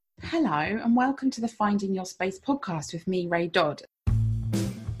Hello and welcome to the Finding Your Space podcast with me, Ray Dodd.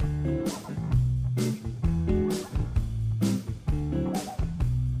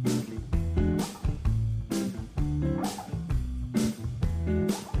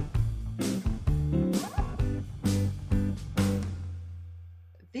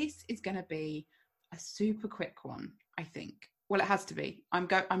 This is going to be a super quick one, I think. Well, it has to be. I'm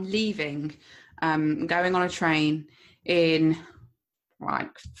leaving, going on a train in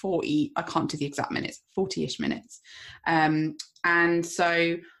like 40, I can't do the exact minutes, 40-ish minutes. And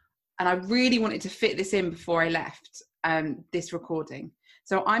I really wanted to fit this in before I left this recording.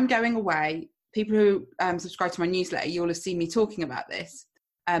 So I'm going away. People who subscribe to my newsletter, you'll have seen me talking about this.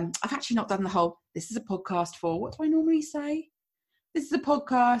 I've actually not done the whole, this is a podcast for, what do I normally say? This is a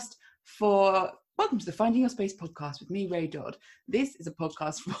podcast for, welcome to the Finding Your Space podcast with me, Ray Dodd. This is a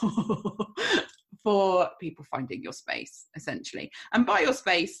podcast for people finding your space, essentially. And by your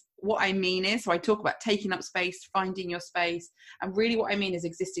space, what I mean is, so I talk about taking up space, finding your space, and really what I mean is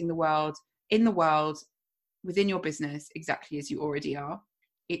existing in the world, within your business, exactly as you already are.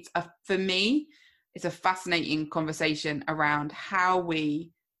 For me, it's a fascinating conversation around how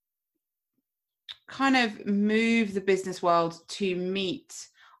we kind of move the business world to meet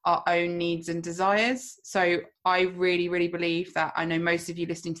our own needs and desires. So I really, really believe that, I know most of you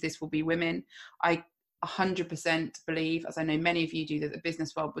listening to this will be women. I 100% believe, as I know many of you do, that the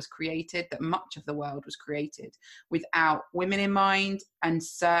business world was created, that much of the world was created without women in mind, and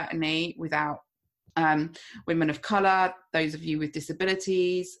certainly without women of colour, those of you with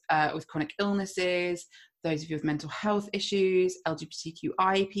disabilities, with chronic illnesses, those of you with mental health issues,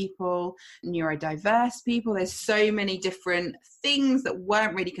 LGBTQI people, neurodiverse people. There's so many different things that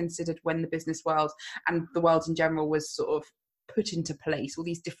weren't really considered when the business world and the world in general was sort of put into place, all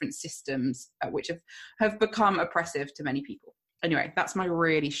these different systems which have become oppressive to many people. Anyway, that's my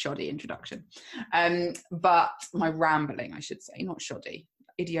really shoddy introduction. But my rambling, I should say, not shoddy,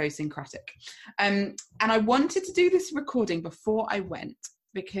 idiosyncratic. And I wanted to do this recording before I went,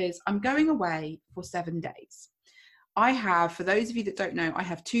 because I'm going away for 7 days. I have, for those of you that don't know, I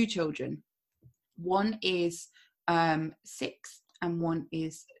have 2 children. One is 6 and one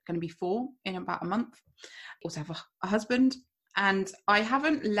is going to be 4 in about a month. I also have a husband, and I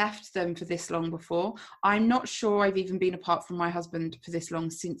haven't left them for this long before. I'm not sure I've even been apart from my husband for this long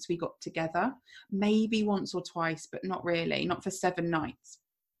since we got together. Maybe once or twice, but not really, not for 7 nights.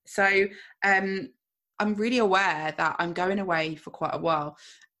 So I'm really aware that I'm going away for quite a while.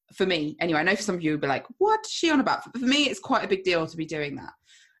 For me, anyway, I know for some of you will be like, what's she on about? For me, it's quite a big deal to be doing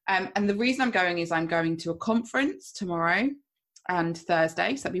that. And the reason I'm going is I'm going to a conference tomorrow and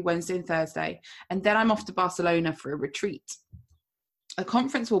Thursday. So that'll be Wednesday and Thursday. And then I'm off to Barcelona for a retreat. A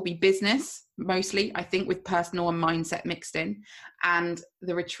conference will be business, mostly, I think, with personal and mindset mixed in. And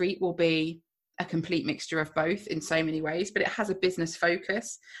the retreat will be a complete mixture of both in so many ways, but it has a business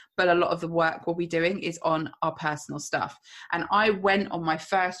focus, but a lot of the work we'll be doing is on our personal stuff. And I went on my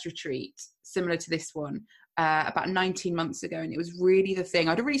first retreat similar to this one about 19 months ago, and it was really the thing.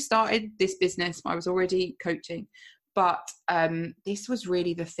 I'd already started this business, I was already coaching, but this was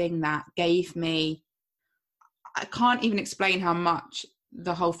really the thing that gave me, I can't even explain how much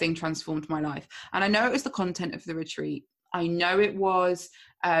the whole thing transformed my life. And I know it was the content of the retreat. I know it was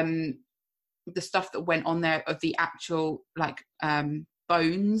the stuff that went on there, of the actual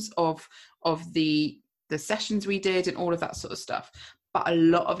bones of the sessions we did and all of that sort of stuff, but a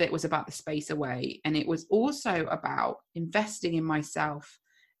lot of it was about the space away, and it was also about investing in myself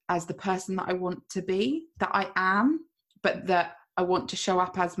as the person that I want to be, that I am, but that I want to show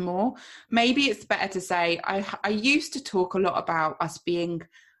up as more. Maybe it's better to say I used to talk a lot about us being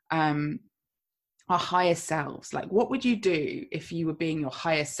our higher selves. Like, what would you do if you were being your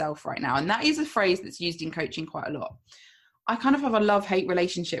higher self right now? And that is a phrase that's used in coaching quite a lot. I kind of have a love-hate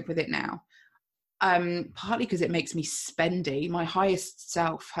relationship with it now, partly because it makes me spendy. My highest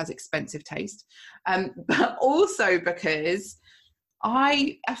self has expensive taste, but also because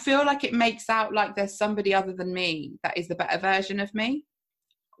I feel like it makes out like there's somebody other than me that is the better version of me.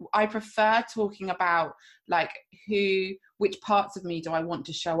 I prefer talking about like which parts of me do I want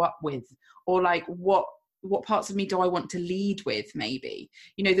to show up with, or like what parts of me do I want to lead with, maybe,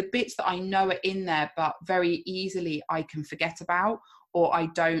 you know, the bits that I know are in there but very easily I can forget about, or I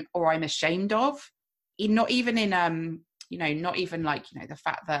don't, or I'm ashamed of. Not even in not even like, you know, the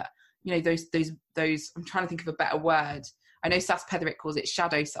fact that, you know, those I'm trying to think of a better word. I know Sas Petherick calls it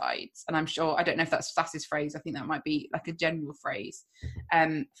shadow sides, and I'm sure, I don't know if that's Sas's phrase. I think that might be like a general phrase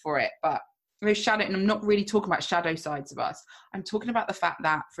for it. But shadow, and I'm not really talking about shadow sides of us. I'm talking about the fact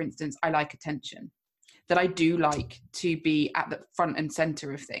that, for instance, I like attention. that I do like to be at the front and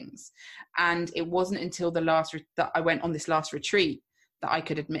center of things. And it wasn't until that I went on this last retreat that I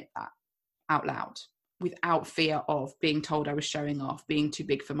could admit that out loud, without fear of being told I was showing off, being too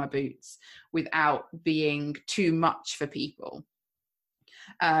big for my boots, without being too much for people,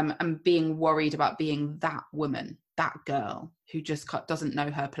 and being worried about being that woman, that girl who just doesn't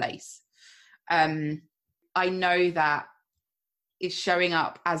know her place. I know that is showing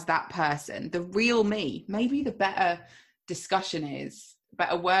up as that person, the real me. Maybe the better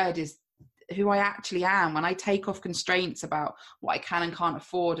word is who I actually am, when I take off constraints about what I can and can't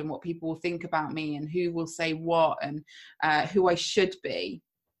afford and what people will think about me and who will say what and who I should be.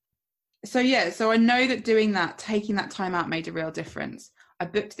 So I know that doing that, taking that time out, made a real difference. I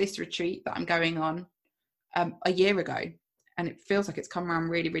booked this retreat that I'm going on a year ago, and it feels like it's come around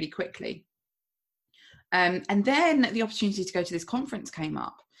really, really quickly. And then the opportunity to go to this conference came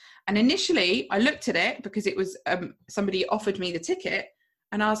up. And initially I looked at it because it was somebody offered me the ticket,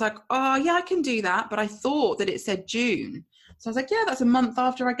 and I was like, oh yeah, I can do that. But I thought that it said June. So I was like, yeah, that's a month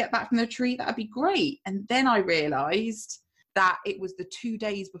after I get back from the retreat. That'd be great. And then I realized that it was the 2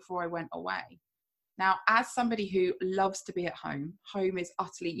 days before I went away. Now, as somebody who loves to be at home, home is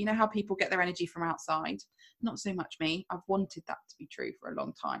utterly, you know how people get their energy from outside? Not so much me. I've wanted that to be true for a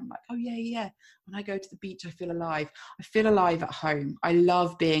long time. Like, oh yeah. When I go to the beach, I feel alive. I feel alive at home. I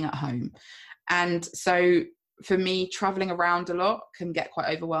love being at home. And so for me, traveling around a lot can get quite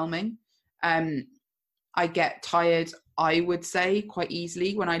overwhelming. I get tired, I would say, quite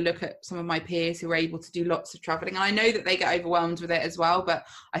easily when I look at some of my peers who are able to do lots of traveling. And I know that they get overwhelmed with it as well, but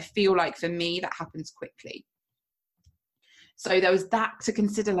I feel like for me, that happens quickly. So there was that to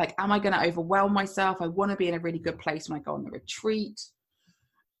consider, like, am I going to overwhelm myself? I want to be in a really good place when I go on the retreat.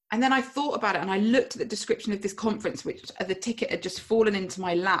 And then I thought about it, and I looked at the description of this conference, which the ticket had just fallen into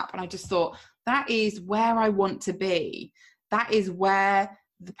my lap. And I just thought, that is where I want to be. That is where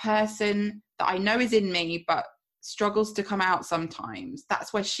the person that I know is in me, but struggles to come out sometimes,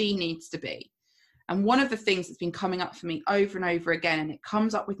 that's where she needs to be. And one of the things that's been coming up for me over and over again, and it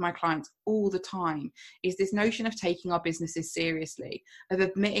comes up with my clients all the time, is this notion of taking our businesses seriously, of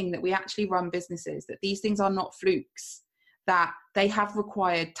admitting that we actually run businesses, that these things are not flukes, that they have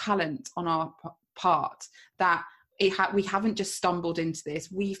required talent on our part, that we haven't just stumbled into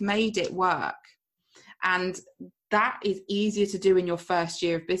this, we've made it work. And that is easier to do in your first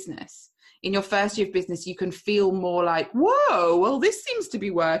year of business. In your first year of business, you can feel more like, whoa, well, this seems to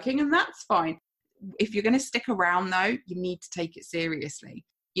be working, and that's fine. If you're going to stick around, though, you need to take it seriously.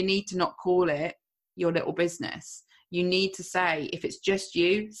 You need to not call it your little business. You need to say, if it's just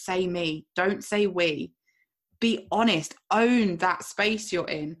you, say me. Don't say we. Be honest. Own that space you're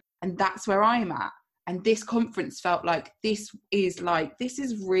in. And that's where I'm at. And this conference felt like this is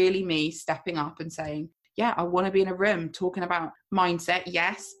really me stepping up and saying, yeah, I want to be in a room talking about mindset.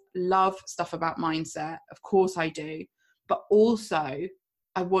 Yes, love stuff about mindset. Of course I do. But also,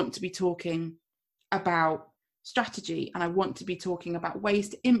 I want to be talking about strategy, and I want to be talking about ways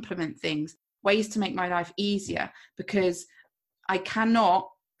to implement things, ways to make my life easier, because I cannot,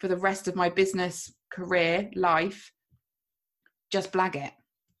 for the rest of my business career life, just blag it.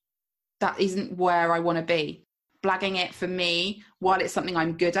 That isn't where I want to be. Blagging it for me, while it's something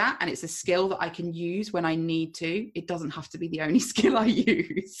I'm good at and it's a skill that I can use when I need to, it doesn't have to be the only skill I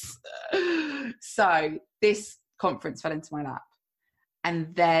use. So this conference fell into my lap.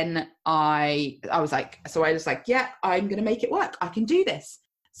 And then I was like, yeah, I'm going to make it work. I can do this.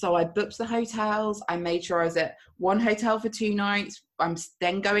 So I booked the hotels. I made sure I was at one hotel for 2 nights. I'm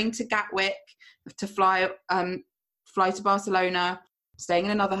then going to Gatwick to fly to Barcelona, staying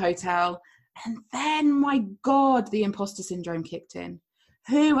in another hotel. And then, my God, the imposter syndrome kicked in.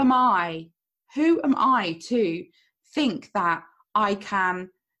 Who am I? Who am I to think that I can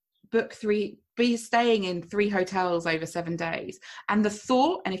be staying in 3 hotels over 7 days? And the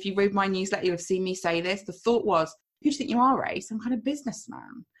thought, and if you read my newsletter, you'll have seen me say this, the thought was, who do you think you are, Ray? Some kind of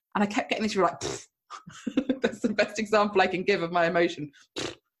businessman. And I kept getting this, you're like, that's the best example I can give of my emotion.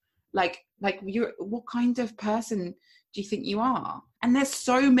 Like what kind of person do you think you are? And there's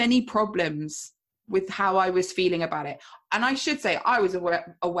so many problems with how I was feeling about it. And I should say, I was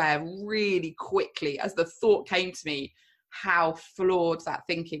aware really quickly as the thought came to me, how flawed that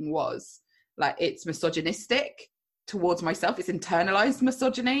thinking was. Like, it's misogynistic towards myself. It's internalized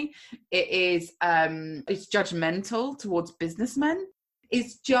misogyny. It is, it's judgmental towards businessmen.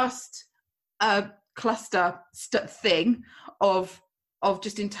 It's just a cluster thing of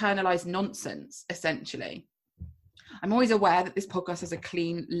just internalized nonsense, essentially. I'm always aware that this podcast has a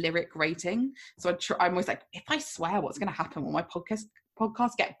clean lyric rating. So I'm always like, if I swear, what's going to happen? Will my podcast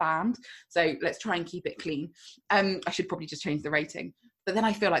podcasts get banned. So let's try and keep it clean. I should probably just change the rating. But then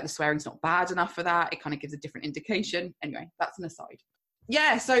I feel like the swearing's not bad enough for that. It kind of gives a different indication. Anyway, that's an aside.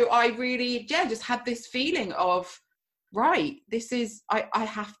 Yeah, so I really, just had this feeling of, right, this is, I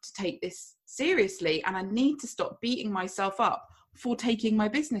have to take this seriously, and I need to stop beating myself up for taking my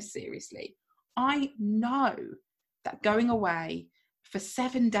business seriously. I know that going away for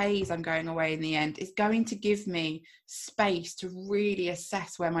 7 days, I'm going away in the end, is going to give me space to really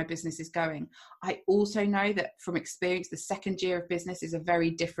assess where my business is going. I also know that from experience, the second year of business is a very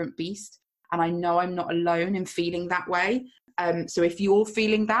different beast. And I know I'm not alone in feeling that way. So if you're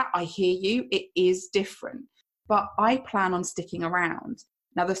feeling that, I hear you, it is different. But I plan on sticking around.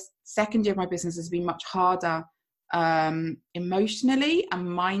 Now, the second year of my business has been much harder emotionally and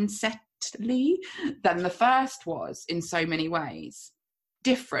mindsetly than the first was in so many ways.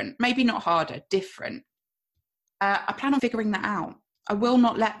 Different, maybe not harder, different. I plan on figuring that out. I will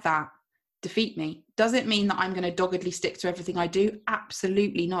not let that defeat me. Does it mean that I'm going to doggedly stick to everything I do?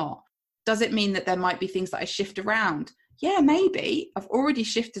 Absolutely not. Does it mean that there might be things that I shift around? Yeah, maybe. I've already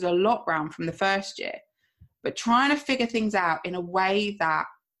shifted a lot around from the first year. But trying to figure things out in a way that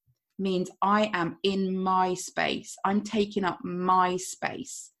means I am in my space. I'm taking up my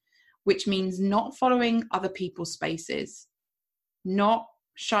space, which means not following other people's spaces, not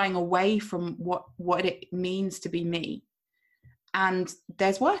shying away from what it means to be me. And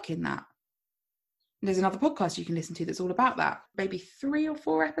there's work in that. There's another podcast you can listen to that's all about that, maybe 3 or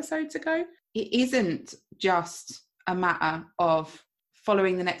 4 episodes ago. It isn't just a matter of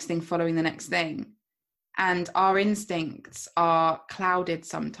following the next thing. And our instincts are clouded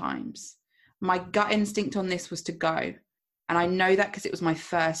sometimes. My gut instinct on this was to go. And I know that because it was my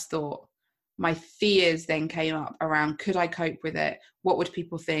first thought. My fears then came up around, could I cope with it? What would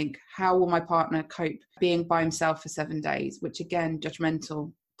people think? How will my partner cope being by himself for 7 days? Which again,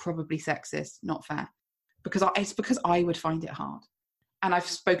 judgmental, probably sexist, not fair. It's because I would find it hard. And I've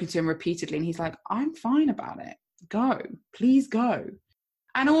spoken to him repeatedly and he's like, I'm fine about it. Go, please go.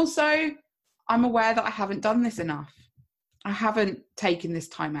 And also, I'm aware that I haven't done this enough. I haven't taken this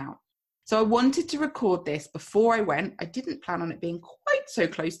time out. So I wanted to record this before I went. I didn't plan on it being quite so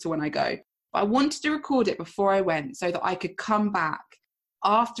close to when I go, but I wanted to record it before I went so that I could come back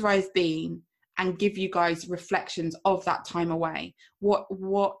after I've been and give you guys reflections of that time away.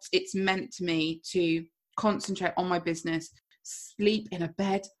 What it's meant to me to concentrate on my business, sleep in a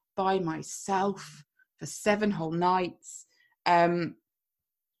bed by myself for 7 whole nights.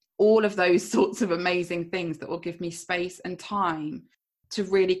 All of those sorts of amazing things that will give me space and time to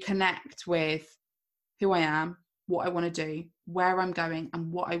really connect with who I am, what I want to do, where I'm going,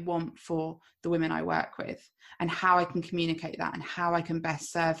 and what I want for the women I work with, and how I can communicate that and how I can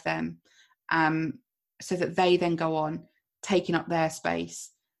best serve them, so that they then go on taking up their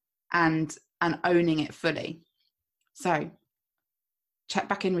space and owning it fully. So check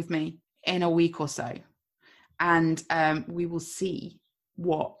back in with me in a week or so, and we will see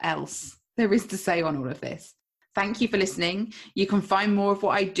what else there is to say on all of this. Thank you for listening. You can find more of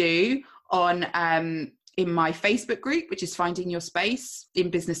what I do on in my Facebook group, which is Finding Your Space in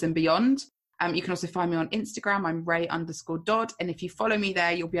Business and Beyond. You can also find me on Instagram. I'm Ray_Dodd. And if you follow me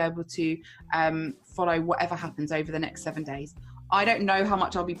there, you'll be able to follow whatever happens over the next 7 days. I don't know how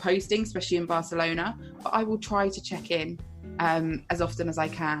much I'll be posting, especially in Barcelona, but I will try to check in as often as I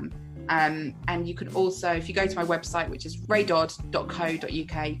can. And you can also, if you go to my website, which is raydodd.co.uk, you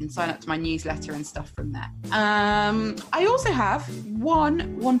can sign up to my newsletter and stuff from there. I also have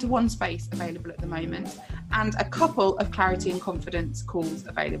one-to-one space available at the moment, and a couple of clarity and confidence calls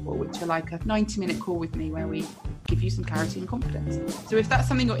available, which are like a 90-minute call with me where we give you some clarity and confidence. So if that's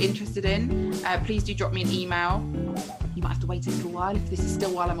something you're interested in, please do drop me an email. You might have to wait a little while if this is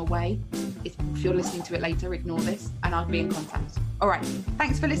still while I'm away. If you're listening to it later, ignore this and I'll be in contact. All right,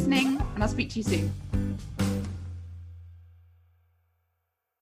 thanks for listening, and I'll speak to you soon.